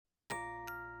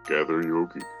Gather your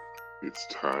gear. It's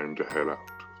time to head out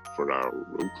for our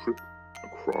road trip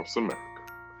across America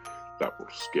that will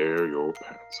scare your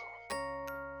pants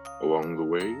off. Along the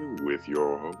way, with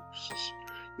your hosts,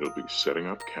 you'll be setting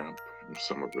up camp in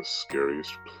some of the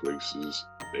scariest places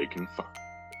they can find.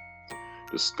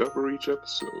 Discover each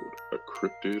episode a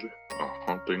cryptid, a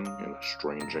haunting, and a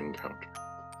strange encounter.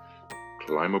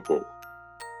 Climb aboard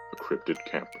a cryptid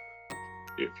camper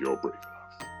if you're brave enough.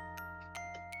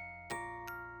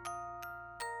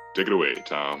 Take it away,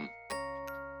 Tom.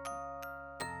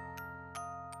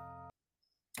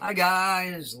 Hi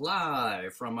guys,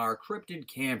 live from our cryptid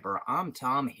camper. I'm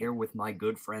Tom here with my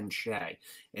good friend Shay,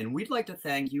 and we'd like to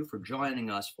thank you for joining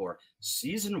us for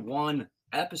Season 1,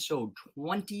 Episode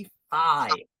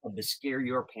 25 of the Scare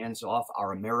Your Pants Off,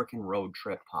 our American Road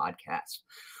Trip podcast.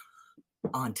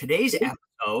 On today's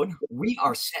episode, we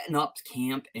are setting up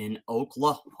camp in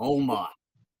Oklahoma.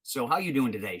 So how you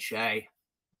doing today, Shay?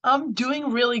 I'm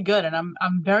doing really good, and I'm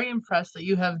very impressed that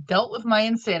you have dealt with my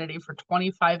insanity for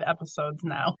 25 episodes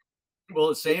now.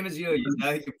 Well, same as you. You know,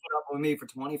 you put up with me for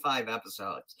 25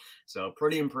 episodes, so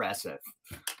pretty impressive.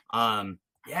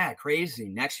 Yeah, crazy.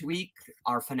 Next week,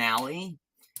 our finale,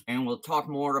 and we'll talk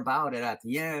more about it at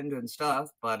the end and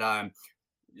stuff. But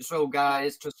so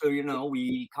guys, just so you know,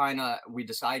 we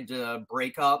decided to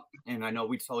break up, and I know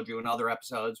we told you in other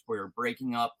episodes we're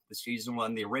breaking up the season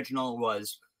one. The original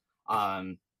was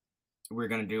we're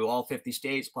going to do all 50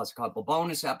 states plus a couple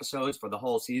bonus episodes for the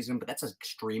whole season, but that's an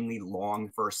extremely long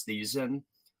first season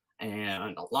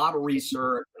and a lot of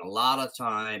research and a lot of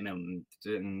time. And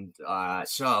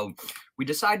so we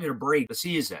decided to break the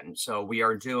season. So we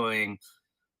are doing,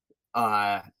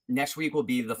 next week will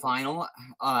be the final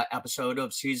episode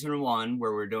of season 1,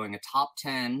 where we're doing a top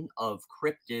 10 of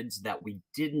cryptids that we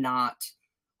did not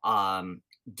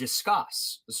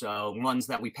discuss. So ones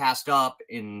that we passed up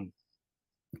in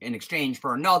exchange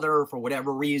for another, for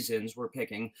whatever reasons. We're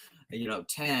picking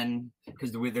 10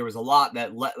 because there was a lot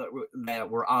that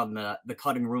were on the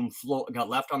cutting room floor, got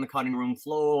left on the cutting room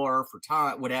floor for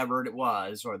time, whatever it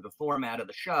was, or the format of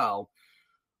the show.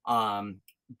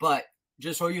 But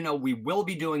just so you know, we will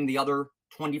be doing the other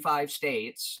 25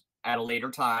 states at a later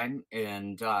time,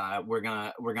 and we're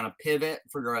gonna pivot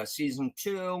for season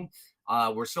 2.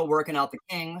 We're still working out the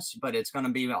kinks, but it's gonna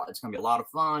be a lot of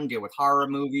fun. Deal with horror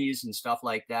movies and stuff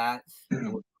like that.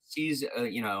 And we'll see,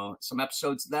 some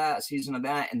episodes of that, a season of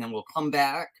that, and then we'll come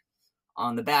back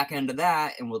on the back end of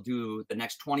that, and we'll do the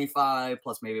next 25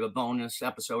 plus maybe a bonus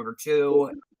episode or 2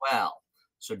 as well.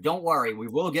 So don't worry, we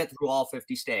will get through all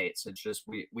 50 states. It's just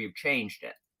we've changed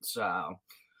it. So,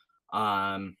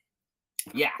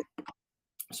 yeah.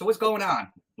 So what's going on?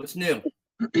 What's new?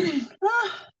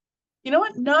 You know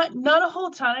what? Not a whole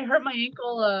ton. I hurt my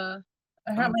ankle.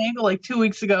 I hurt my ankle like 2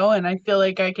 weeks ago, and I feel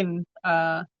like I can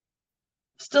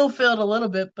still feel it a little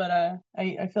bit, but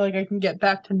I feel like I can get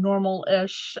back to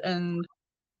normal-ish and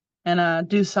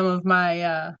do some of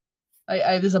my.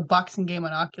 There's a boxing game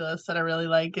on Oculus that I really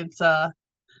like. It's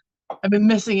I've been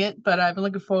missing it, but I've been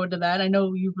looking forward to that. I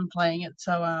know you've been playing it,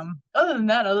 so other than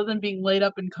that, other than being laid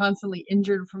up and constantly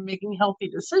injured from making healthy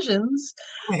decisions.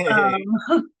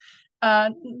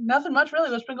 Nothing much really.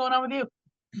 What's been going on with you?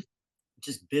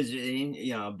 Just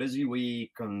busy, busy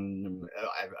week. And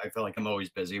I feel like I'm always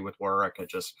busy with work. I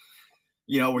just,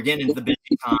 we're getting into the busy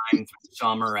time through the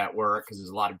summer at work because there's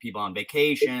a lot of people on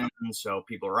vacation. So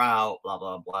people are out, blah,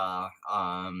 blah, blah.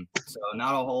 So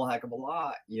not a whole heck of a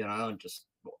lot, just,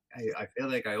 I feel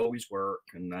like I always work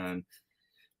and then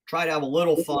try to have a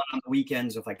little fun on the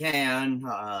weekends if I can.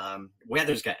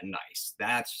 Weather's getting nice.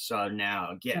 That's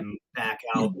now getting back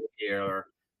out here,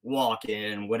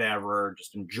 walking, whatever,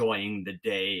 just enjoying the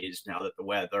days now that the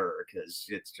weather, because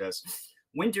it's just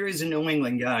winters in New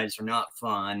England, guys, are not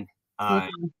fun.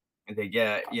 They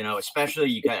get,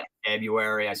 especially you got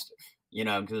February,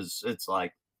 because it's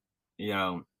like,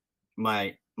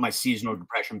 my seasonal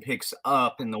depression picks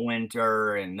up in the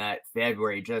winter, and that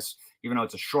February, just even though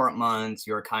it's a short month,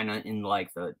 you're kind of in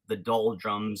like the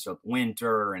doldrums of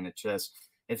winter, and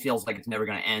it feels like it's never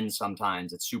going to end.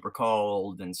 Sometimes it's super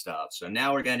cold and stuff. So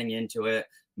now we're getting into it.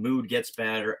 Mood gets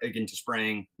better into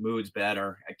spring. Mood's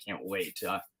better. I can't wait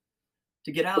to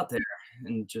get out there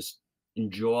and just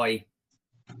enjoy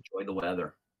the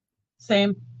weather.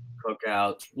 Same.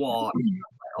 Cookouts, walk,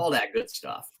 all that good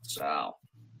stuff. So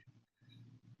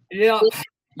yeah, have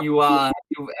you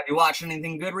watched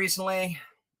anything good recently?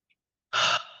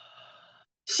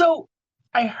 So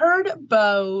I heard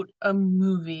about a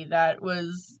movie that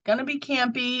was gonna be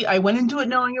campy. I went into it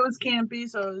knowing it was campy,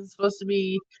 so it was supposed to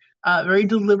be very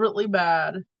deliberately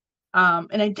bad.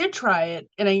 And I did try it,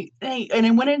 and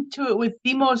I went into it with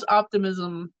the most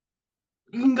optimism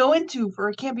can go into for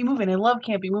a campy movie, and I love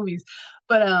campy movies.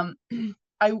 But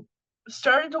I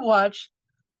started to watch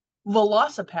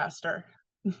Velocipaster.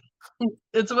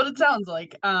 It's what it sounds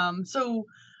like. So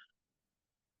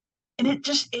and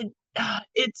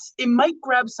it might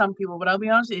grab some people, but I'll be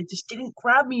honest, it just didn't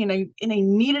grab me, and I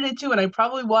needed it to, and I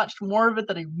probably watched more of it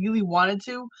than I really wanted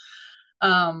to.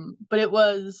 But it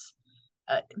was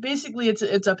basically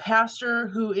it's a pastor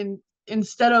who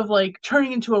instead of like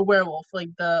turning into a werewolf, like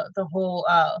the whole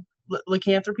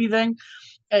lycanthropy thing,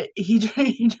 he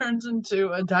he turns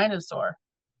into a dinosaur,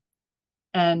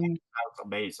 and That's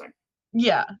amazing.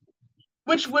 yeah,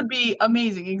 which would be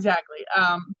amazing, exactly.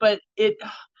 But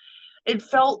it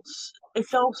felt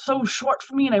so short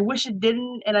for me, and I wish it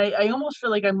didn't. And I almost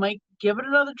feel like I might give it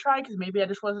another try because maybe I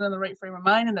just wasn't in the right frame of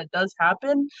mind, and that does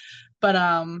happen. But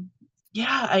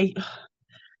yeah,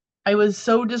 I was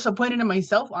so disappointed in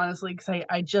myself, honestly, because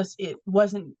I just it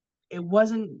wasn't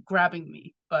grabbing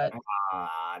me. But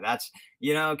That's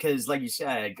because like you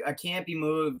said, a campy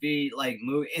movie, like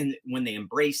and when they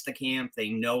embrace the camp, they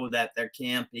know that they're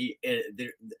campy.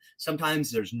 Sometimes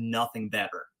there's nothing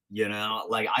better.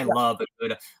 Like I love a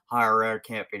good horror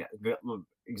campy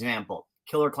example.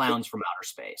 Killer Clowns from Outer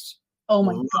Space. oh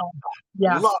my Love god,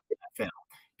 yeah, Love that film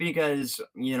because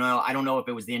I don't know if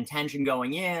it was the intention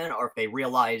going in or if they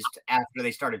realized after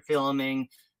they started filming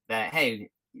that hey,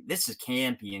 this is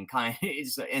campy and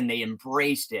and they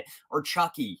embraced it. Or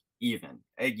Chucky, even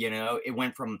it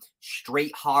went from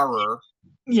straight horror.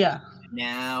 yeah.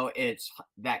 Now it's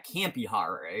that campy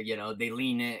horror. They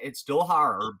lean in. It's still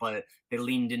horror, but they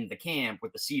leaned into the camp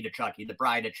with the Seed of Chucky, the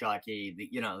Bride of Chucky,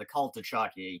 the Cult of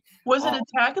Chucky. Was it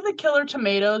Attack of the Killer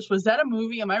Tomatoes? Was that a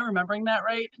movie? Am I remembering that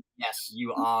right? Yes,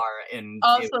 you are. And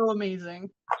also amazing.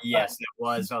 Yes, it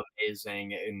was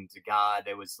amazing. And God,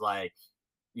 it was like,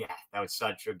 yeah, that was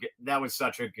such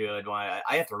a good one.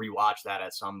 I have to rewatch that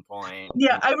at some point.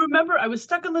 Yeah, I remember I was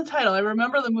stuck on the title. I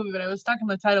remember the movie, but I was stuck on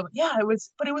the title. But yeah, it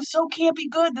was so campy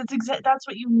good. That's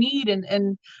what you need.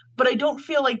 But I don't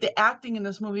feel like the acting in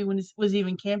this movie was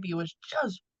even campy. It was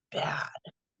just bad.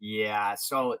 Yeah,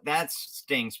 so that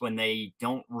stinks when they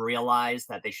don't realize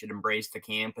that they should embrace the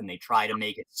camp and they try to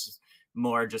make it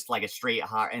more just like a straight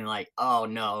heart and like, oh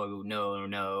no,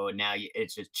 now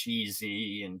it's just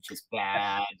cheesy and just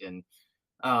bad. And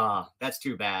that's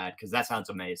too bad because that sounds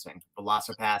amazing.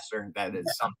 Velocipaster, that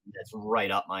is something that's right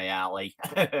up my alley.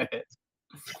 Do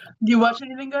you watch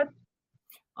anything good?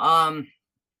 I'm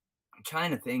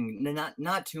trying to think.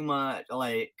 Not too much.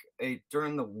 Like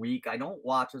during the week, I don't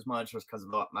watch as much just because of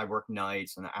my work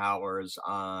nights and hours.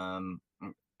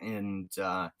 And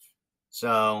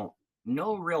so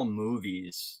no real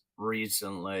movies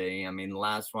recently. I mean, the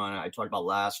last one I talked about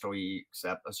last week's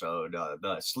episode,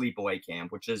 the Sleepaway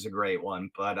Camp, which is a great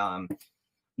one, but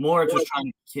more just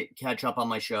trying to catch up on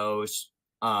my shows.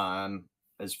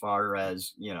 As far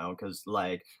as because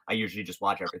like I usually just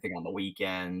watch everything on the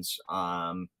weekends.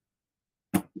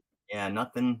 Yeah,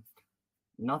 nothing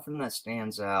that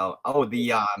stands out. Oh,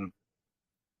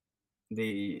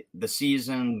 the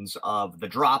seasons of The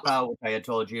Dropout, which I had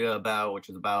told you about, which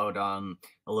is about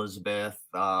Elizabeth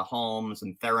Holmes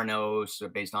and Theranos,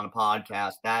 based on a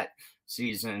podcast. That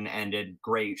season ended.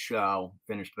 Great show.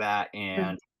 Finished that.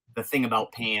 And The Thing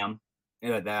About Pam,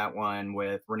 that one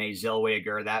with Renee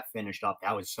Zellweger, that finished up.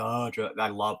 That was I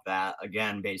love that.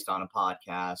 Again, based on a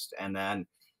podcast. And then,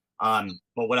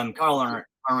 but what I'm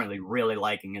currently really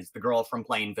liking is The Girl from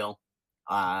Plainville.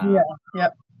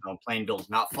 Yep. Plainville's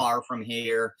not far from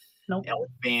here. Nope. Elle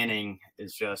Fanning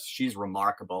is she's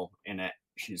remarkable in it.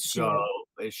 She's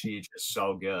just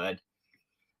so good.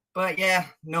 But yeah,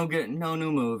 no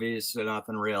new movies, so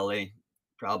nothing really.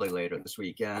 Probably later this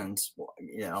weekend,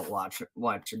 watch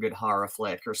a good horror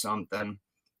flick or something.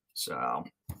 So,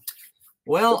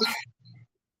 well,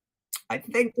 I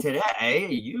think today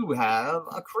you have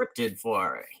a cryptid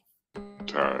for me.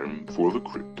 Time for the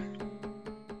cryptid.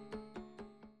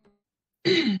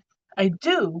 I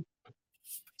do.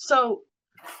 So,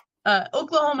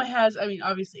 Oklahoma has,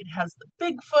 obviously it has the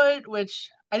Bigfoot, which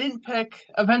I didn't pick.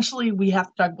 Eventually, we have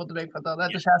to talk about the Bigfoot, though. That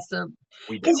just has to,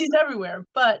 because he's everywhere.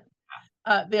 But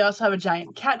they also have a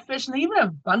giant catfish, and they even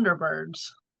have Thunderbirds.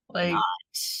 Like,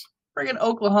 nice. Friggin'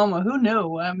 Oklahoma, who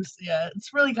knew? Yeah,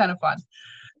 it's really kind of fun.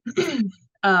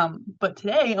 But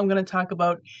today, I'm going to talk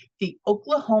about the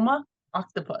Oklahoma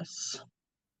octopus.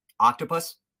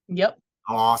 Octopus? Yep.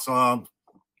 Awesome.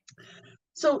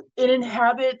 So it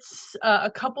inhabits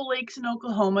a couple lakes in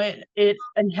Oklahoma. It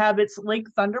inhabits Lake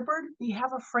Thunderbird. You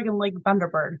have a friggin' Lake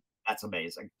Thunderbird. That's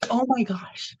amazing. Oh my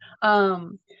gosh.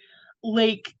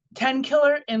 Lake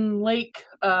Tenkiller and Lake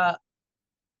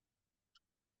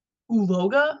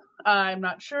Oologah. I'm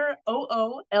not sure.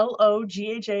 Oologha,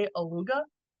 Oologah.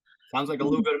 Sounds like a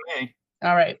luga to me.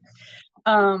 All right.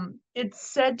 It's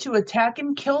said to attack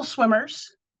and kill swimmers,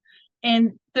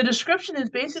 and the description is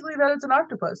basically that it's an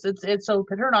octopus. It's a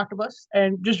picture an octopus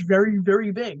and just very,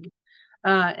 very big,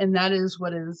 and that is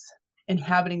what is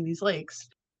inhabiting these lakes.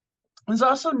 There's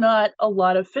also not a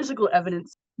lot of physical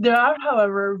evidence. There are,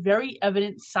 however, very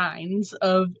evident signs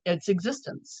of its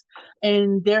existence,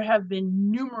 and there have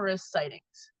been numerous sightings.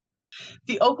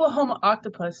 The Oklahoma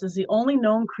octopus is the only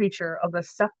known creature of the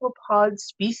cephalopod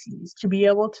species to be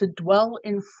able to dwell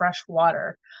in fresh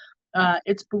water.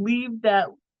 It's believed that,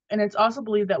 and it's also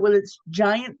believed that with its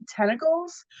giant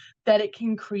tentacles, that it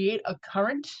can create a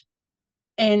current,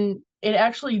 and it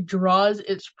actually draws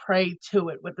its prey to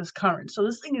it with this current. So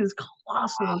this thing is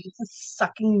colossal. Wow. It's just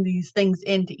sucking these things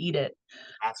in to eat it.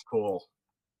 That's cool.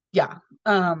 Yeah.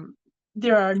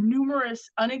 There are numerous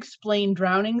unexplained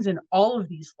drownings in all of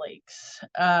these lakes.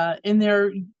 And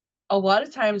they're a lot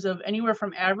of times of anywhere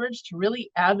from average to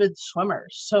really avid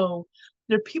swimmers. So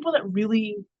they're people that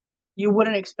really you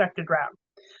wouldn't expect to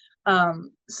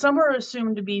drown. Some are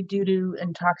assumed to be due to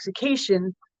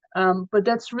intoxication, but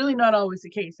that's really not always the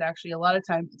case. Actually, a lot of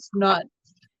times it's not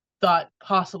thought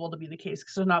possible to be the case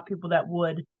because there's not people that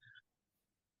would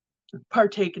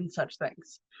partake in such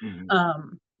things.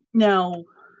 Mhm. Now,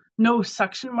 no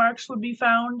suction marks would be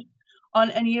found on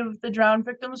any of the drowned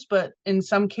victims, but in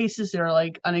some cases there are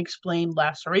like unexplained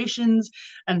lacerations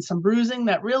and some bruising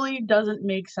that really doesn't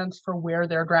make sense for where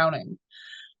they're drowning.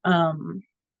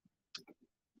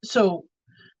 So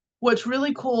what's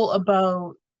really cool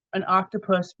about an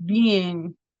octopus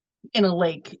being in a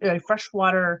lake, a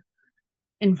freshwater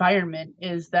environment,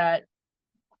 is that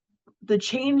the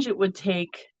change it would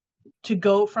take to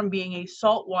go from being a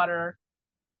saltwater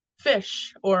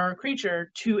fish or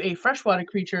creature to a freshwater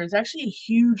creature is actually a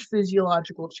huge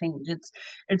physiological change.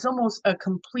 It's almost a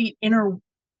complete inner,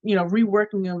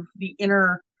 reworking of the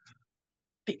inner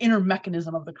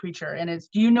mechanism of the creature. And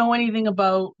do you know anything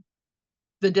about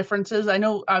the differences? I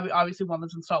know obviously one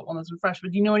lives in salt, one lives in fresh,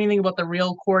 but do you know anything about the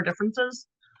real core differences?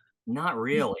 Not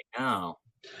really, no. All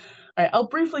right, I'll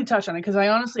briefly touch on it because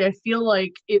I feel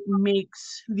like it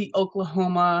makes the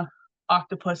Oklahoma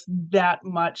octopus that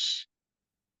much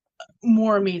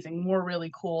more amazing, more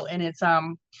really cool. And it's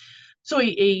so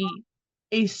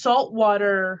a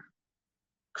saltwater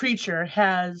creature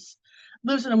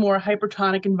lives in a more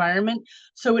hypertonic environment,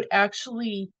 so it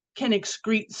actually can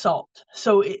excrete salt.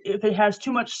 So if it has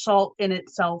too much salt in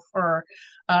itself or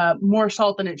more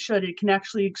salt than it should, it can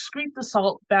actually excrete the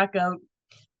salt back out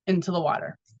into the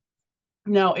water.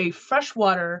 Now, a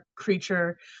freshwater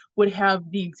creature would have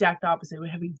the exact opposite. It would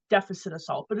have a deficit of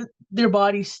salt, but their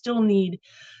bodies still need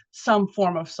some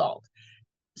form of salt.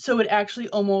 So it actually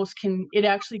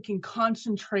can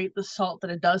concentrate the salt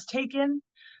that it does take in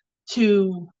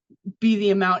to be the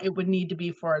amount it would need to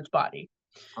be for its body.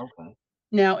 Okay.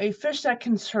 Now, a fish that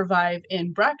can survive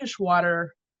in brackish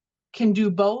water can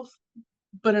do both,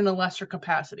 but in a lesser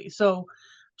capacity. So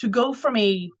to go from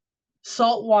a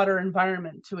saltwater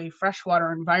environment to a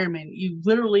freshwater environment, you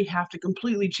literally have to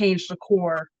completely change the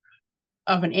core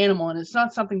of an animal. And it's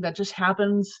not something that just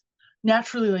happens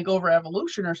naturally, like over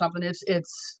evolution or something.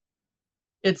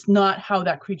 It's not how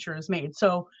that creature is made.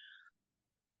 So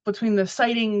between the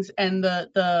sightings and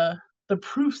the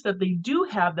proofs that they do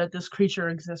have that this creature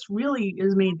exists really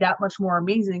is made that much more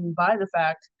amazing by the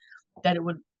fact that it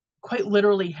would quite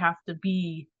literally have to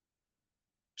be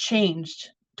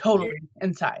changed totally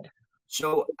inside.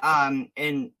 So,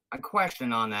 and a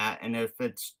question on that, and if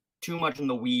it's too much in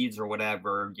the weeds or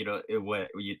whatever,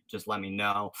 you just let me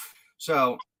know.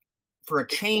 So, for a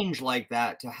change like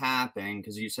that to happen,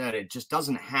 because you said it just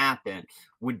doesn't happen,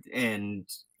 and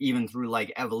even through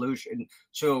like evolution.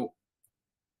 So,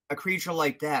 a creature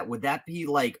like that, would that be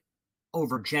like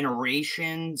over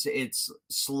generations? It's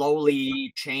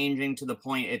slowly changing to the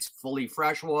point it's fully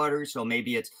freshwater, so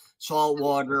maybe it's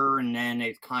saltwater, and then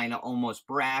it's kind of almost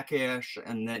brackish,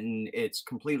 and then it's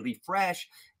completely fresh.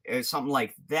 Is something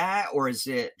like that, or is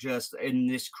it just in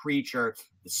this creature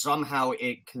somehow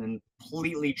it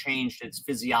completely changed its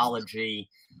physiology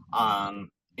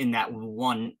in that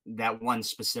one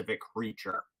specific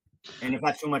creature? And if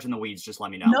that's too much in the weeds, just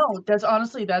let me know. No,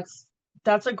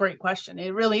 that's a great question.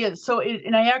 It really is. So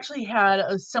and I actually had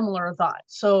a similar thought.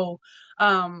 So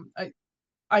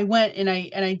I went and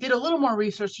I did a little more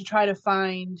research to try to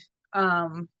find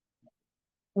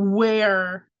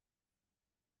where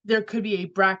there could be a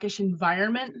brackish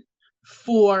environment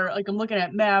for, like, I'm looking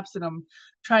at maps and I'm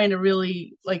trying to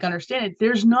really like understand it.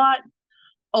 There's not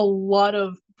a lot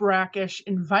of brackish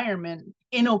environment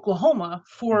in Oklahoma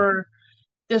for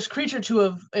this creature to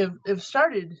have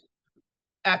started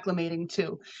acclimating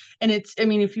to. And it's, I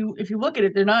mean, if you look at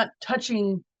it, they don't touch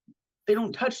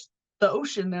the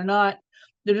ocean.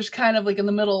 They're just kind of like in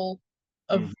the middle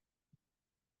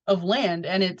of land.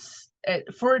 And it's,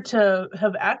 for it to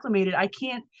have acclimated, I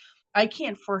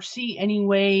can't foresee any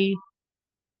way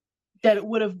that it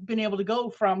would have been able to go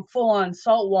from full on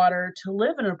saltwater to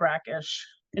live in a brackish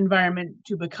environment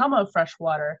to become a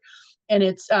freshwater. And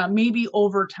it's maybe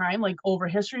over time, like over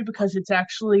history, because it's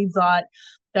actually thought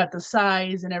that the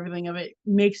size and everything of it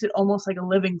makes it almost like a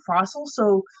living fossil.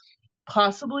 So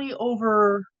possibly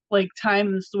over like time,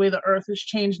 and the way the earth has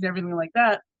changed and everything like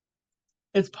that,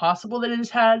 it's possible that it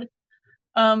has had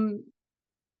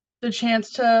the chance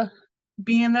to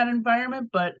be in that environment.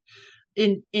 But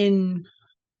in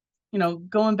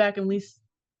going back at least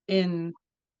in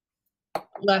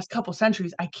last couple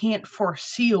centuries, I can't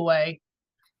foresee a way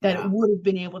that it would have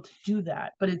been able to do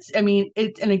that. But and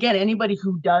again, anybody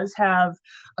who does have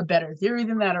a better theory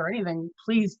than that or anything,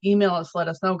 please email us, let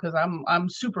us know, because I'm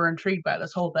super intrigued by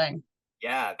this whole thing.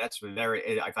 Yeah,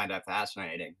 I find that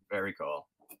fascinating. Very cool.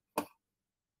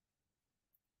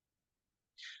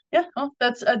 Yeah, well,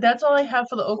 that's all I have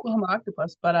for the Oklahoma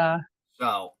octopus. But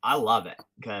so I love it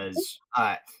because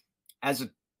as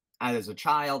a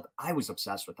child, I was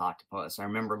obsessed with octopus. I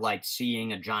remember like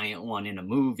seeing a giant one in a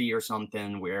movie or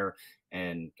something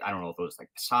and I don't know if it was like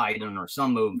Poseidon or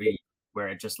some movie where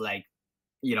it just like,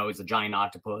 it's a giant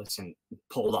octopus and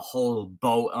pulled a whole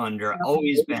boat under.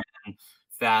 Always been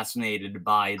fascinated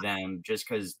by them just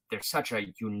because they're such a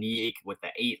unique with the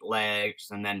 8 legs,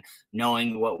 and then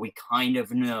knowing what we kind of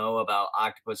know about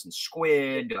octopus and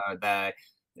squid, that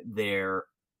they're,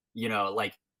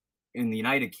 like in the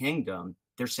United Kingdom,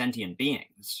 they're sentient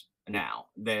beings now.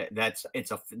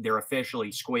 They're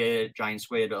officially giant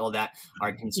squid, all that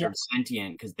are considered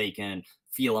sentient because they can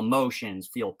feel emotions,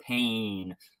 feel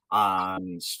pain,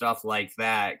 stuff like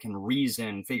that, can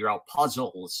reason, figure out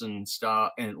puzzles and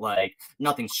stuff, and like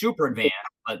nothing super advanced,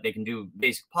 but they can do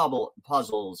basic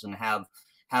puzzles and have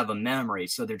a memory.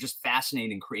 So they're just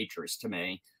fascinating creatures to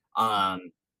me.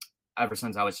 Ever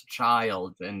since I was a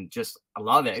child, and just I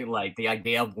love it. Like the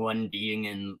idea of one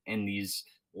being in these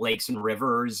lakes and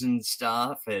rivers and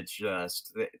stuff. It's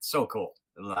so cool.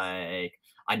 Like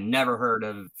I never heard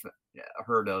of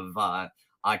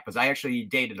octopus. I actually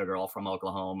dated a girl from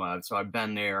Oklahoma, so I've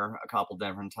been there a couple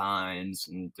different times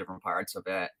in different parts of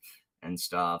it and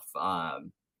stuff.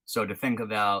 So to think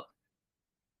about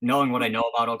knowing what I know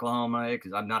about Oklahoma,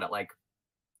 because I'm not at like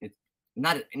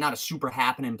not a super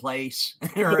happening place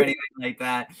or anything like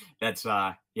that. That's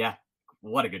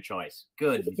what a good choice.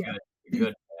 Good pick.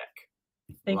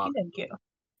 Thank you.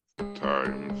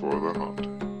 Time for the hunt.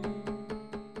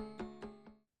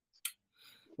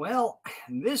 Well,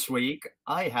 this week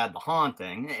I had the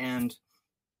haunting, and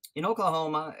in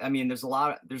Oklahoma, I mean, there's a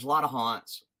lot of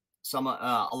haunts. Some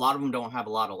a lot of them don't have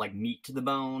a lot of like meat to the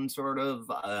bone, sort of.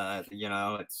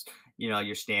 It's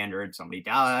your standard. Somebody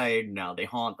died, now they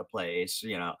haunt the place.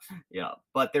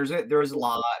 But there's a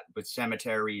lot with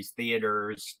cemeteries,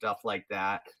 theaters, stuff like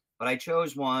that. But I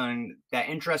chose one that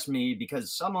interests me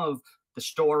because some of the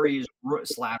stories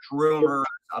 / rumors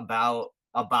about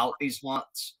these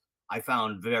haunts I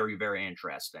found very, very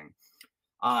interesting.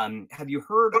 Have you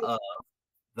heard of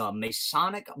the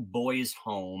Masonic Boys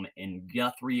Home in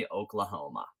Guthrie,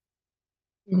 Oklahoma?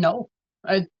 No.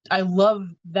 I love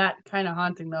that kind of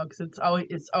haunting though, because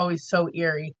it's always so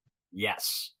eerie.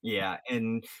 Yes. Yeah.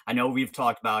 And I know we've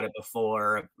talked about it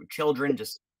before. Children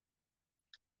just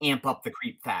amp up the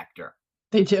creep factor.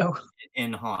 They do.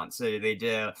 In haunts. They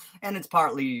do. And it's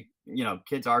partly,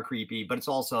 kids are creepy, but it's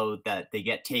also that they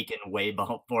get taken way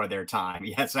before their time.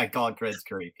 Yes, I call kids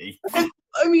creepy.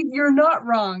 I mean, you're not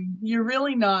wrong. You're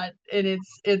really not. And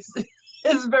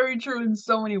it's very true in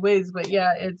so many ways. But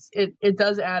yeah, it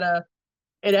does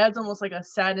it adds almost like a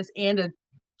sadness and a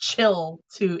chill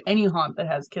to any haunt that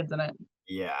has kids in it.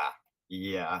 Yeah.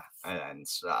 And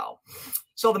so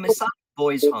the Masonic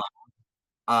Boys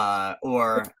Home,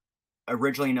 or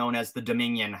originally known as the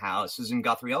Dominion House, is in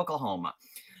Guthrie, Oklahoma.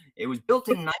 It was built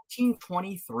in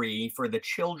 1923 for the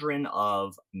children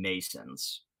of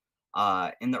Masons.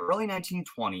 In the early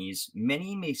 1920s,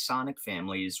 many Masonic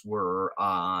families were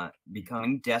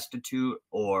becoming destitute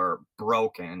or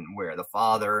broken, where the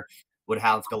father would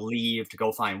have to leave to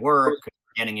go find work,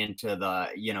 getting into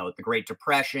the Great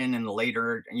Depression and the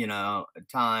later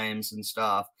times and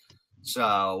stuff.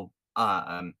 So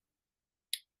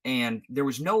and there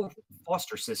was no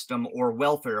foster system or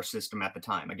welfare system at the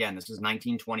time. Again, this is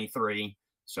 1923,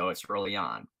 so it's early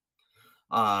on.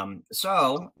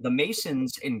 So the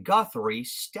Masons in Guthrie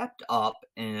stepped up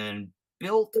and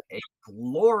built a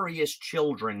glorious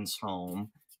children's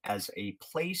home as a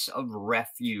place of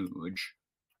refuge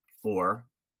for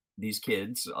these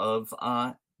kids of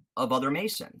other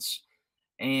Masons.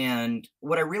 And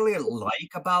what I really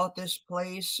like about this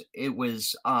place, it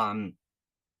was kind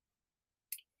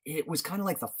of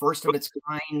like the first of its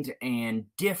kind and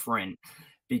different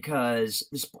because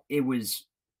it was,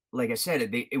 like I said,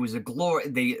 it was a glory.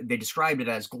 They described it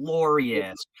as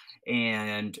glorious,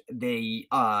 and they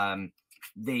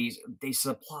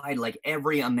supplied like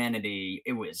every amenity.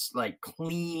 It was like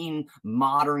clean,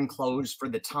 modern clothes for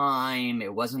the time.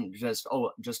 It wasn't just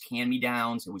hand me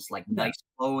downs. It was like nice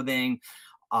clothing,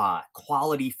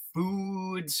 quality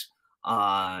foods,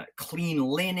 clean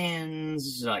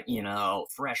linens,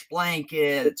 fresh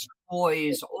blankets,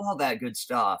 toys, all that good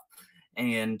stuff,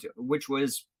 and which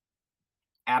was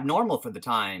abnormal for the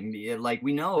time. Like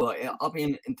we know, up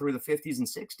in through the 50s and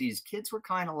 60s, kids were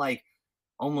kind of like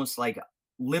almost like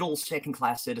little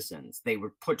second-class citizens. They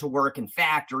were put to work in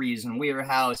factories and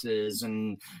warehouses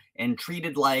and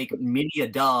treated like mini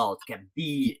adults, get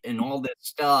beat and all this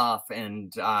stuff.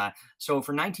 And so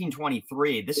for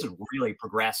 1923, this is really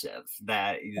progressive,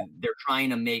 that they're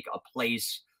trying to make a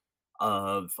place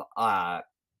of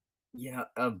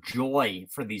of joy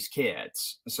for these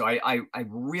kids. So I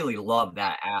really love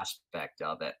that aspect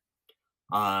of it.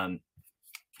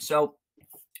 So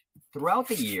throughout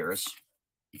the years,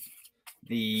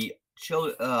 the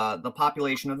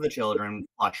population of the children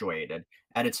fluctuated.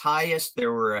 At its highest,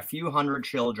 there were a few hundred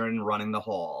children running the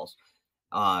halls.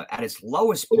 At its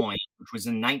lowest point, which was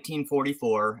in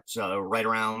 1944, so right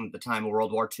around the time of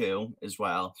World War II as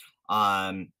well,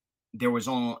 there was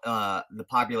only the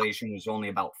population was only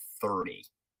about 30.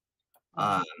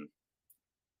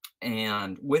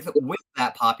 And with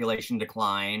that population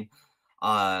decline,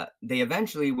 they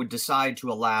eventually would decide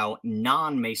to allow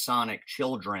non-Masonic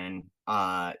children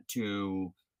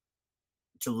to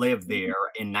live there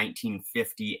in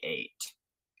 1958.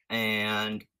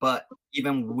 But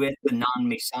even with the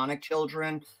non-Masonic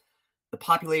children, the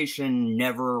population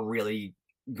never really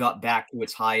got back to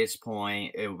its highest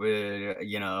point. It would,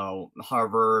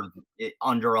 hover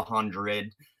under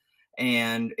 100.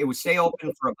 And it would stay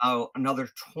open for about another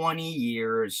 20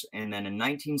 years, and then in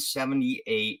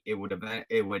 1978, it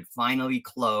would finally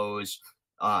close,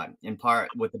 in part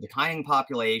with the declining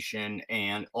population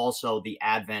and also the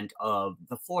advent of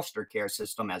the foster care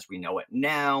system as we know it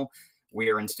now,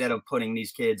 where instead of putting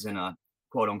these kids in a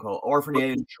quote unquote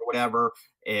orphanage or whatever,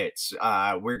 it's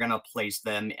we're gonna place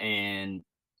them in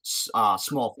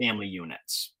small family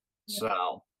units. Yeah.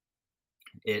 So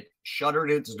it shuttered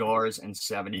its doors in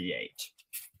 78.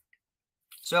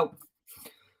 So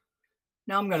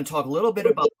now I'm going to talk a little bit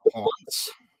about the haunts.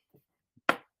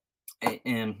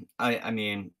 And I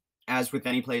mean, as with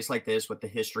any place like this, with the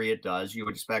history it does, you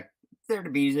would expect there to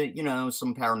be,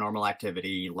 some paranormal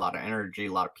activity, a lot of energy,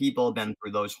 a lot of people have been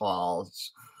through those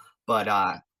halls.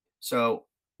 But so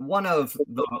one of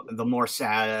the more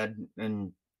sad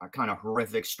and kind of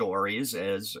horrific stories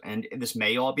is, and this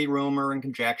may all be rumor and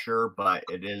conjecture, but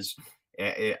it is,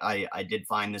 I did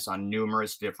find this on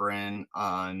numerous different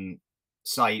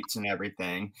sites and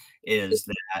everything, is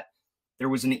that there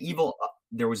was an evil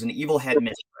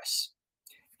headmistress,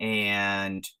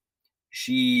 and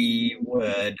she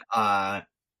would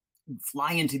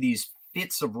fly into these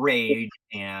fits of rage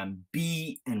and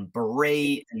beat and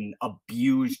berate and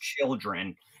abuse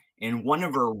children. In one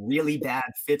of her really bad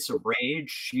fits of rage,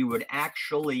 she would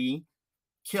actually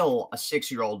kill a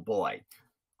 6-year-old boy.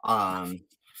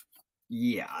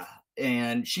 Yeah,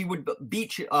 and she would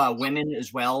beat women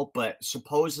as well, but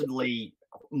supposedly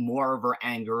more of her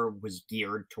anger was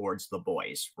geared towards the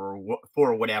boys for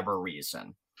whatever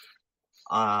reason.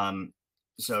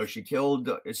 So she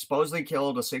supposedly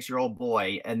killed a 6-year-old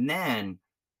boy, and then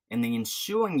in the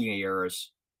ensuing years,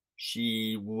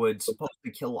 she would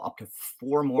supposedly kill up to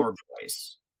 4 more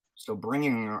boys, so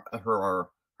bringing her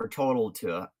total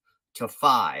to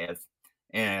 5,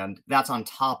 and that's on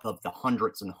top of the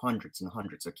hundreds and hundreds and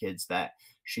hundreds of kids that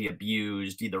she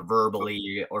abused either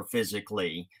verbally or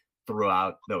physically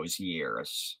throughout those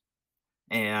years.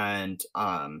 And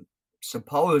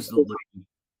supposedly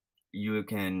you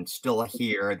can still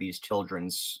hear these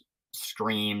children's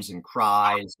screams and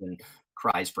cries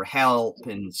for help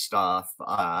and stuff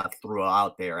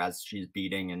throughout there as she's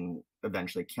beating and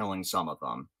eventually killing some of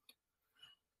them.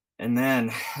 And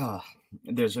then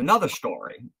there's another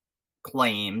story,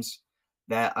 claims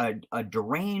that a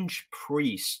deranged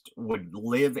priest would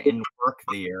live and work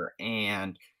there,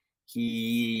 and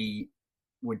he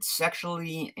would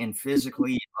sexually and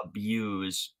physically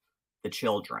abuse the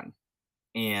children.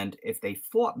 And if they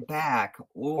fought back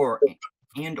or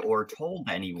told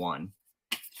anyone,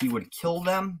 he would kill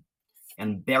them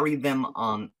and bury them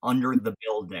under the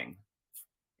building.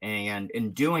 And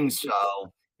in doing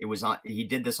so, he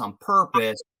did this on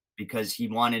purpose because he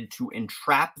wanted to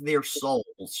entrap their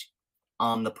souls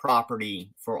on the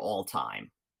property for all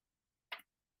time.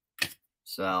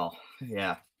 So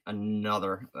yeah,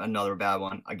 another bad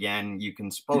one. Again, you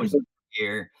can suppose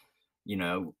hear,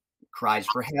 cries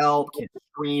for help, kids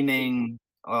screaming,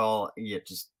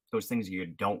 just those things you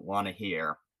don't want to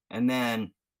hear. And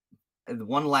then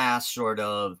one last sort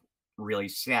of really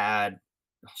sad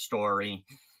story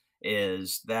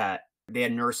is that they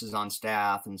had nurses on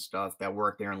staff and stuff that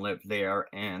worked there and lived there.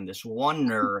 And this one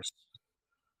nurse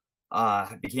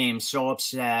became so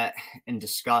upset and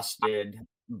disgusted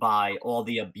by all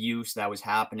the abuse that was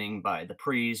happening by the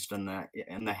priest and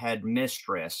the head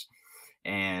mistress.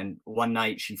 And one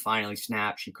night she finally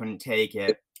snapped. She couldn't take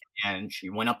it. And she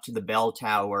went up to the bell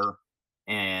tower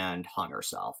and hung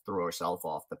herself, threw herself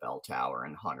off the bell tower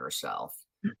and hung herself.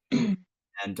 And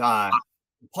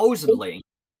supposedly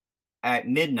at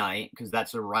midnight, because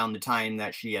that's around the time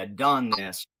that she had done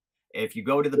this, if you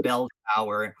go to the bell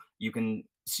tower, you can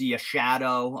see a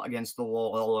shadow against the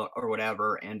wall or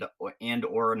whatever, and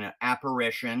or an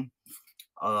apparition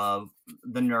of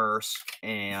the nurse,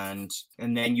 and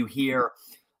then you hear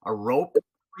a rope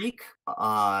creak,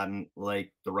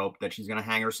 like the rope that she's gonna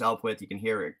hang herself with. You can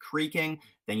hear it creaking.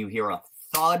 Then you hear a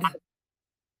thud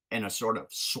and a sort of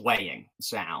swaying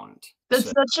sound.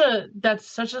 That's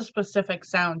such a specific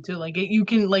sound too. Like you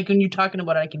can, like when you're talking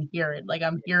about it, I can hear it. Like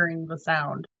I'm hearing the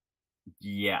sound.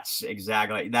 Yes,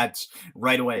 exactly. That's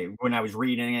right away. When I was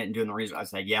reading it and doing the research, I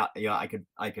was like, yeah, I could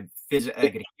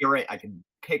hear it, I could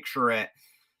picture it,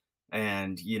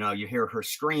 and you hear her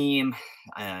scream,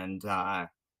 and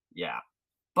yeah.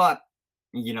 But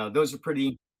those are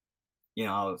pretty,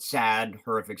 sad,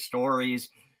 horrific stories.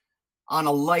 On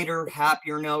a lighter,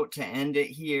 happier note to end it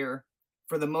here,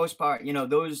 for the most part,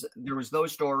 there was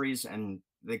those stories, and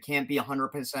they can't be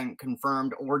 100%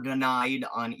 confirmed or denied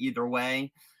on either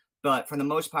way. But for the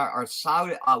most part,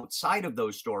 outside of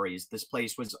those stories, this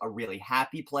place was a really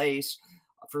happy place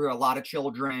for a lot of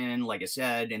children. Like I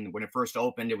said, and when it first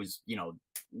opened, it was,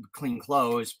 clean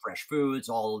clothes, fresh foods,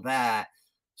 all of that.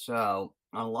 So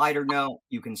on a lighter note,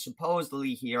 you can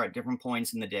supposedly hear at different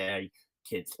points in the day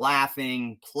kids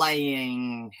laughing,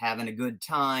 playing, having a good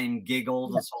time,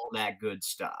 giggles, all that good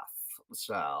stuff.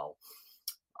 So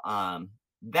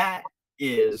that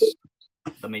is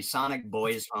the Masonic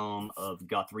Boys Home of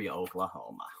Guthrie,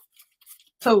 Oklahoma.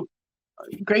 So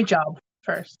great job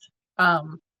first.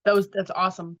 That's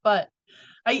awesome. But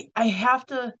I have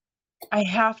to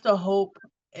hope,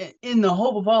 in the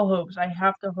hope of all hopes, I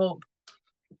have to hope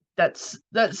that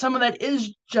some of that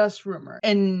is just rumor.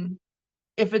 And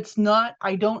if it's not,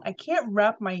 I can't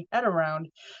wrap my head around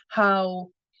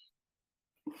how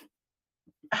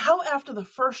after the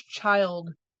first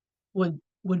child would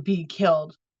be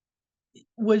killed,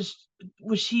 was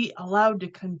she allowed to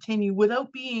continue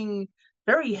without being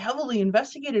very heavily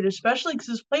investigated, especially because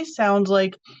this place sounds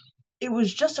like it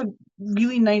was just a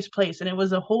really nice place, and it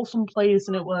was a wholesome place,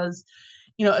 and it was,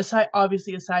 aside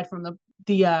from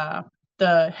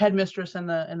the headmistress and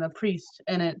the priest,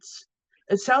 and it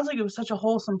sounds like it was such a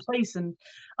wholesome place. And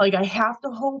like I have to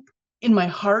hope in my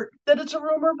heart that it's a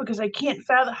rumor, because I can't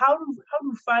fathom how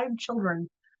do 5 children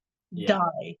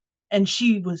die, and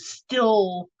she was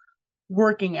still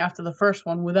working after the first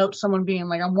one without someone being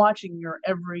like, I'm watching your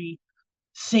every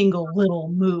single little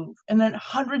move, and then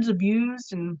hundreds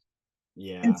abused. And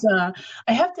it's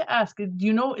I have to ask, do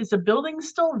you know, is the building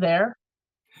still there?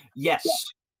 Yes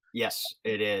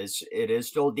it is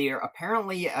still there.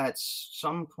 Apparently at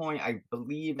some point, I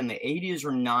believe in the 80s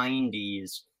or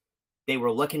 90s, they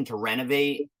were looking to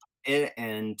renovate it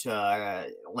into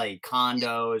like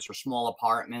condos or small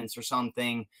apartments or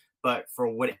something, but for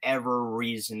whatever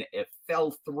reason it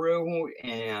fell through.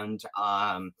 And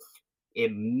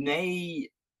it may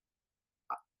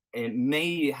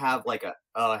have like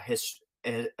a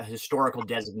historical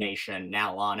designation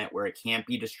now on it where it can't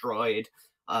be destroyed,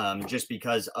 just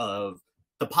because of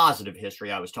the positive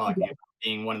history I was talking about,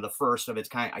 being one of the first of its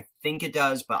kind. I think it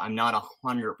does, but I'm not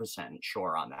 100%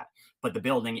 sure on that. But the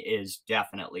building is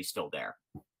definitely still there.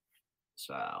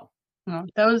 So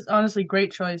that was honestly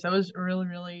great choice. That was really,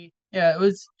 really, it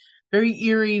was very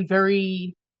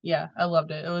eerie, I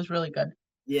loved it. It was really good.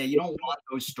 Yeah, you don't want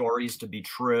those stories to be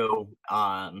true,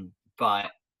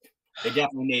 but they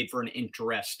definitely made for an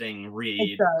interesting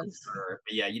read. It does.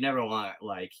 Yeah, you never want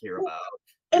to hear about.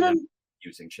 And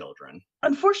using children.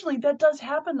 Unfortunately, that does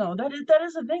happen though. That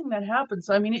is a thing that happens.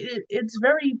 I mean, it's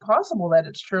very possible that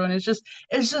it's true, and it's just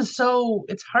so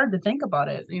it's hard to think about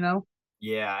it, you know?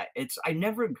 Yeah, I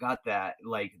never got that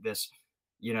like this,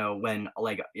 when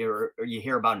like you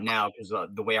hear about it now because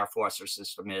the way our foster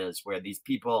system is, where these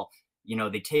people,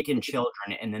 they take in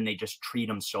children and then they just treat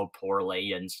them so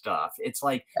poorly and stuff. It's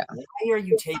like, Yeah. why are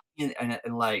you taking and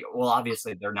like, well,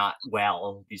 obviously they're not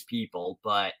well, these people,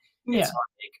 but Yeah. it's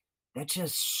like that's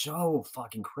just so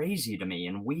fucking crazy to me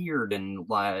and weird and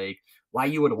like why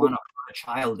you would want to hurt a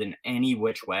child in any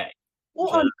which way. Well,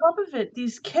 Just on top of it,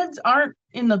 these kids aren't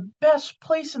in the best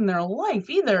place in their life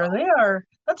either.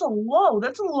 That's a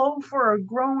low for a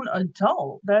grown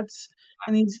adult.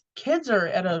 And these kids are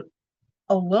at a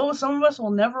low some of us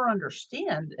will never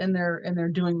understand, and they're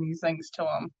doing these things to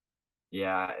them.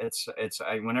 Yeah,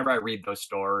 whenever I read those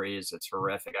stories, it's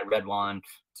horrific. I read one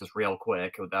just real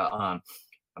quick about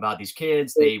these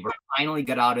kids. They were finally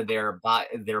got out of their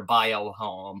bio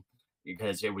home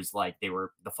because it was like the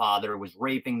father was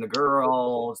raping the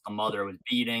girls, the mother was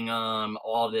beating them,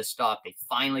 all this stuff. They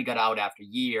finally got out after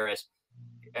years,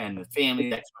 and the family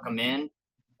that took them in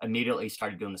immediately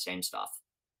started doing the same stuff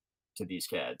to these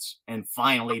kids. And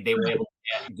finally they were able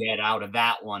to get out of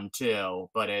that one too.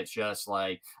 But it's just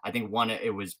like, I think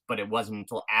but it wasn't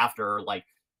until after like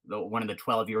one of the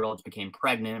 12-year-olds became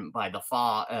pregnant by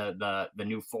the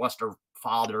new foster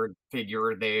father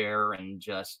figure there, and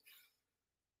just,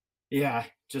 yeah,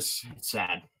 just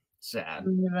sad.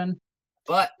 Even.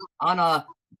 But on a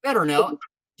better note,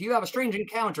 do you have a strange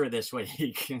encounter this week?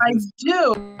 I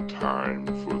do. Time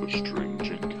for the strange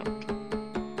encounter.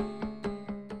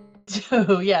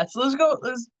 Yeah, so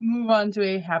let's move on to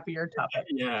a happier topic.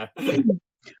 Yeah.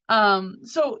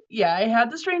 So yeah, I had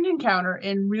the strange encounter,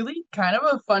 and really kind of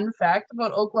a fun fact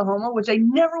about Oklahoma, which I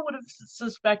never would have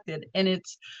suspected. And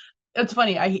it's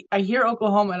funny. I hear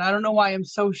Oklahoma, and I don't know why I'm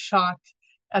so shocked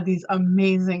at these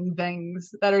amazing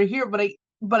things that are here, but I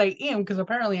am, because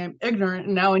apparently I'm ignorant,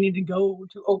 and now I need to go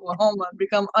to Oklahoma and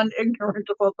become unignorant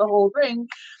about the whole thing.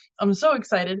 I'm so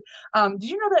excited. Did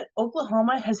you know that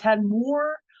Oklahoma has had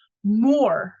more,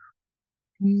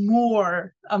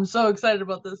 I'm so excited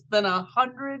about this, than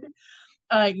 100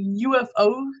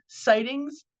 UFO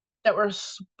sightings that were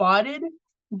spotted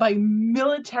by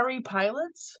military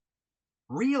pilots?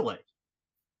 Really?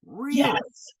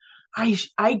 Yes.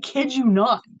 I kid you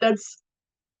not. That's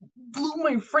blew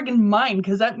my friggin' mind,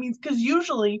 because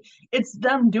usually it's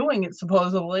them doing it,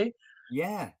 supposedly.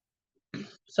 Yeah.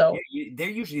 So They're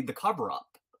usually the cover up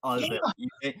of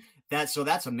it. That's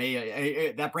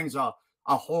amazing. That brings a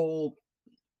whole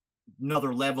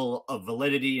another level of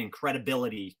validity and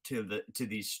credibility to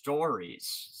these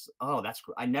stories. Oh,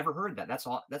 I never heard that.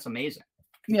 That's amazing.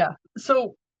 Yeah.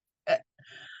 So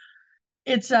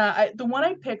it's the one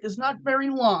I picked is not very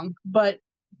long, but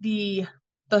the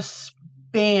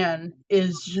span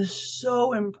is just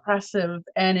so impressive,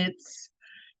 and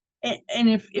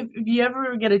if you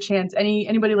ever get a chance,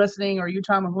 anybody listening, or you,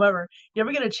 Tom, or whoever, you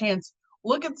ever get a chance,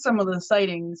 look at some of the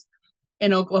sightings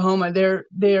in Oklahoma.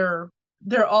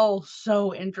 They're all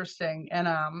so interesting. And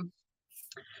all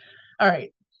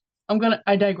right,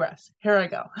 I digress. Here I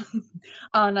go.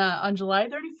 On July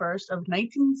 31st of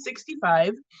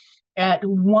 1965 at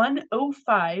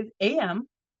 1:05 a.m.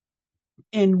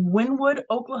 in Wynwood,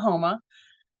 Oklahoma,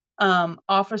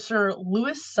 Officer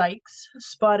Lewis Sykes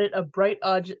spotted a bright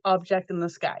object in the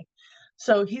sky.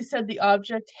 So he said the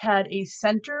object had a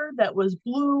center that was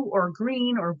blue or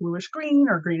green or bluish green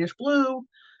or greenish blue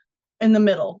in the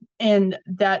middle, and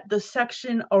that the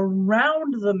section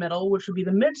around the middle, which would be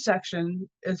the midsection,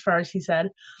 as far as he said,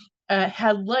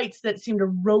 had lights that seemed to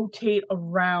rotate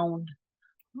around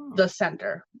the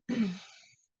center.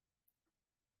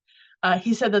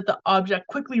 He said that the object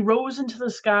quickly rose into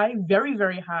the sky very,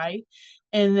 very high,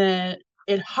 and then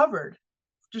it hovered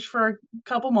just for a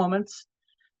couple moments,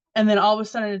 and then all of a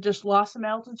sudden it just lost some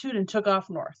altitude and took off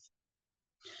north.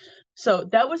 So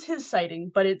that was his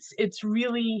sighting, but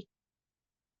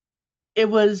it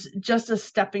was just a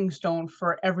stepping stone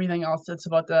for everything else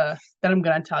that I'm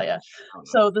going to tell you.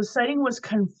 So the sighting was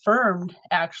confirmed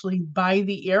actually by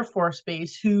the Air Force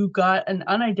Base, who got an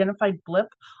unidentified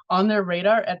blip on their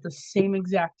radar at the same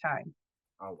exact time.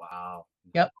 Oh, wow.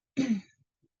 Yep. It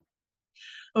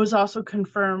was also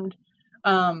confirmed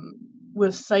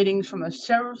with sightings from the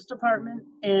Sheriff's Department,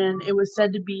 and it was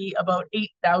said to be about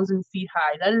 8,000 feet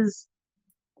high. That is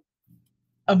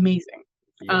amazing.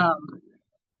 Yeah.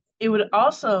 It would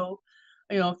also,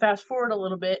 fast forward a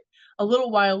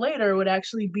little while later, it would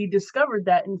actually be discovered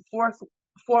that in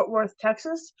Fort Worth,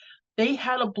 Texas, they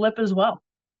had a blip as well.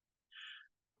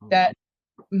 That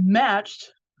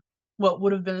matched what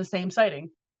would have been the same sighting.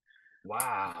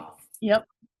 Wow. Yep.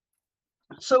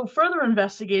 So further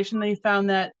investigation, they found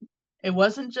that it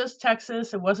wasn't just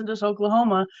Texas, it wasn't just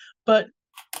Oklahoma, but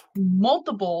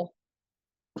multiple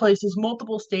places,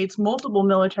 multiple states, multiple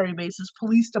military bases,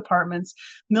 police departments,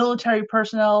 military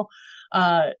personnel,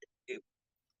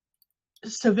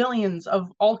 civilians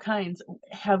of all kinds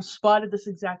have spotted this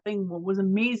exact thing. What was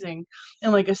amazing,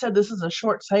 and like I said, this is a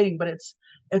short sighting, but it's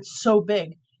so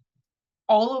big.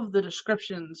 All of the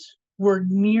descriptions were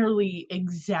nearly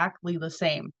exactly the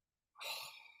same,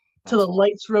 to the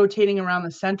lights rotating around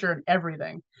the center and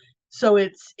everything. So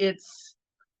that's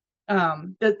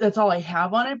all I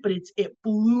have on it, but it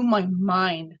blew my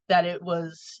mind that it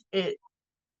was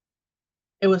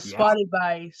spotted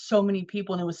by so many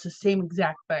people and it was the same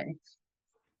exact thing.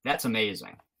 That's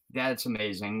amazing. That's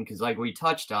amazing because, like we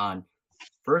touched on,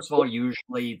 first of all,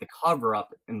 usually the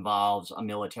cover-up involves a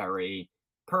military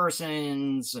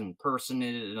persons and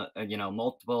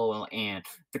multiple, and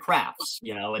the crafts.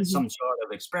 It's some sort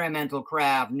of experimental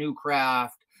craft, new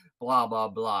craft, blah blah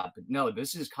blah. But no,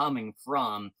 this is coming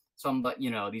from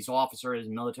somebody, these officers,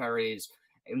 militaries,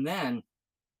 and then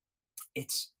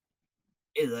it's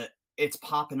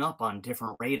popping up on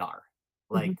different radar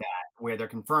like that, where they're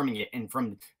confirming it, and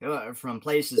from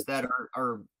places that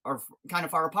are kind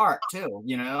of far apart too,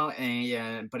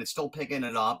 and but it's still picking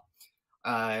it up.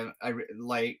 I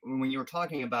like when you were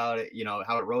talking about it,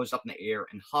 how it rose up in the air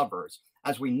and hovers.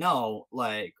 As we know,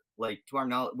 like to our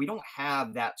knowledge, we don't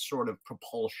have that sort of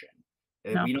propulsion.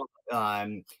 No. We don't.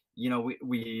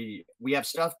 We have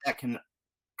stuff that can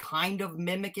kind of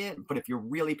mimic it, but if you're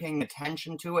really paying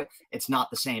attention to it, it's not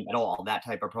the same at all. That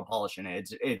type of propulsion,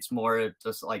 it's more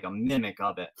just like a mimic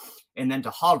of it. And then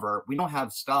to hover, we don't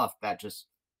have stuff that just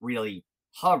really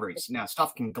hovers. Now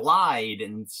stuff can glide,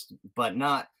 but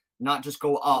not just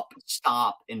go up,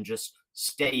 stop, and just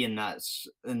stay in that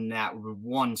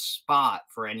one spot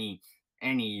for any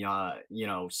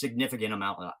significant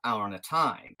amount of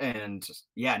time. And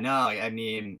I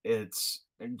mean, it's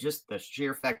just the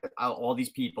sheer fact that all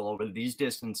these people over these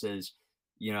distances,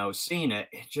 seeing it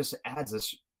just adds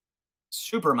this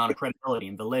super amount of credibility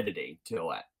and validity to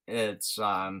it. It's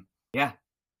that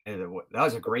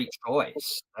was a great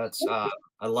choice. That's I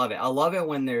love it. I love it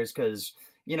when there's, because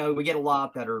we get a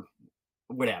lot that are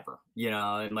whatever,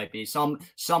 it might be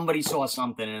somebody saw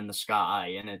something in the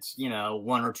sky, and it's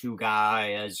one or two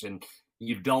guys, and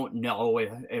you don't know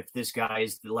if this guy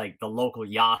is like the local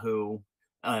Yahoo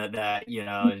that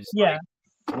is like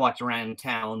walks around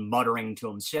town muttering to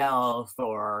himself,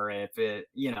 or if it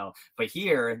but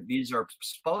here these are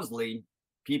supposedly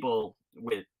people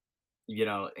with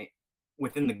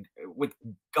with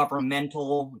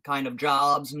governmental kind of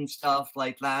jobs and stuff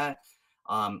like that,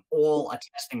 all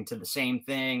attesting to the same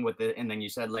thing and then you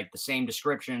said like the same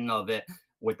description of it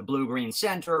with the blue-green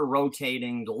center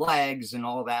rotating the legs and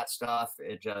all that stuff.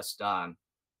 It just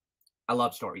I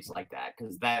love stories like that,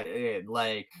 because that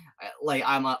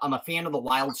I'm a fan of the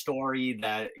wild story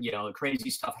that crazy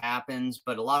stuff happens,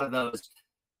 but a lot of those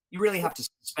you really have to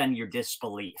suspend your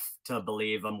disbelief to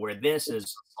believe them. Where this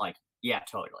is like,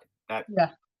 totally, that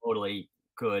totally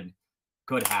could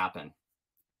happen.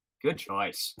 Good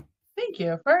choice. Thank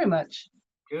you very much.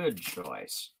 Good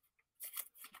choice.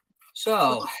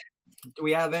 So, do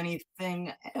we have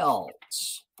anything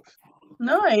else?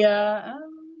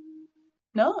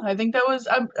 No, I think that was,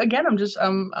 I'm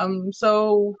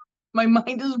so, my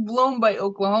mind is blown by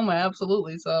Oklahoma,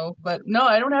 absolutely. So, but no,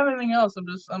 I don't have anything else. I'm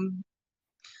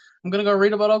gonna go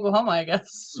read about Oklahoma, I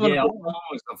guess. Oklahoma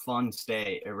is a fun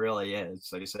state. It really is.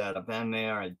 Like I said, I've been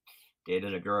there. I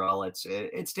dated a girl.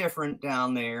 It's different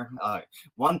down there.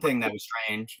 One thing that was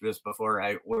strange, just before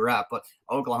we wrap, but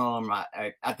Oklahoma,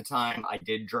 at the time I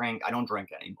did drink. I don't drink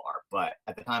anymore, but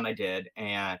at the time I did,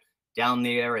 and down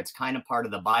there, it's kind of part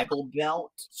of the Bible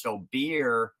Belt. So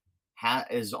beer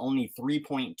is only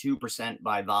 3.2%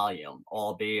 by volume,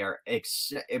 all beer.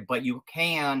 But you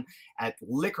can, at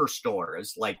liquor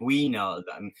stores, like we know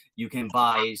them, you can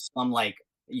buy some, like,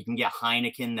 you can get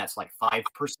Heineken that's like 5%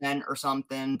 or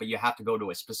something, but you have to go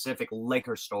to a specific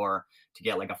liquor store to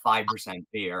get like a 5%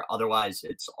 beer. Otherwise,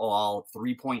 it's all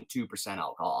 3.2%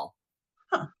 alcohol.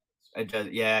 Huh.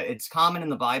 It's common in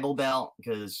the Bible Belt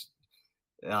because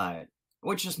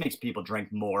which just makes people drink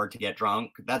more to get drunk.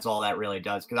 That's all that really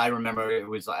does. Because I remember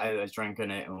I was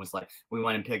drinking it and it was like, we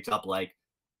went and picked up like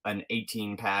an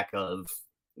 18 pack of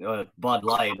Bud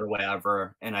Light or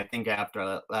whatever. And I think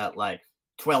after that, like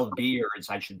 12 beers,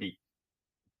 I should be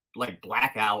like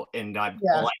blackout, and all I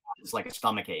have is like a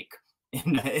stomach ache.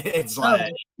 And it's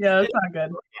like, that's not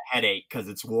good. A headache because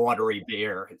it's watery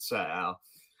beer. So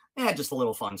Yeah, just a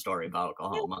little fun story about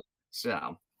Oklahoma.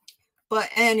 So, but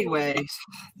anyways,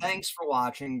 thanks for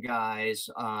watching, guys.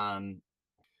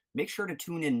 Make sure to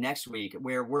tune in next week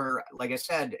where we're, like I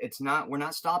said, we're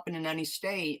not stopping in any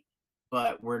state,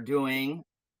 but we're doing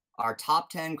our top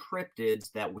 10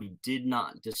 cryptids that we did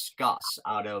not discuss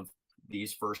out of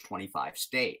these first 25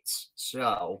 states.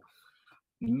 So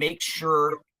make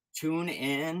sure tune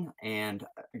in. And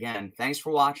again, thanks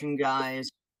for watching, guys.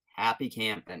 Happy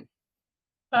camping.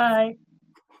 Bye.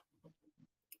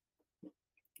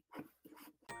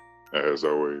 As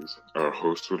always, our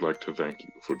host would like to thank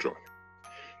you for joining.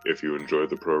 If you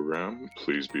enjoyed the program,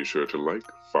 please be sure to like,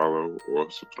 follow, or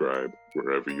subscribe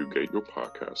wherever you get your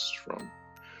podcasts from.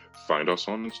 Find us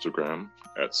on Instagram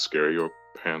at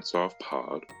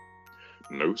ScareYourPantsOffPod,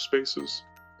 no spaces,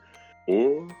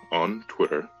 or on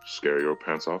Twitter,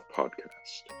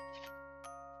 ScareYourPantsOffPodcast.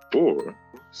 Or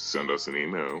send us an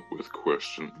email with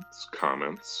questions,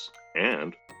 comments,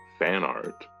 and fan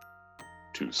art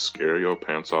to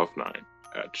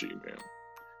ScareYourPantsOff9@gmail.com.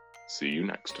 See you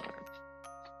next time.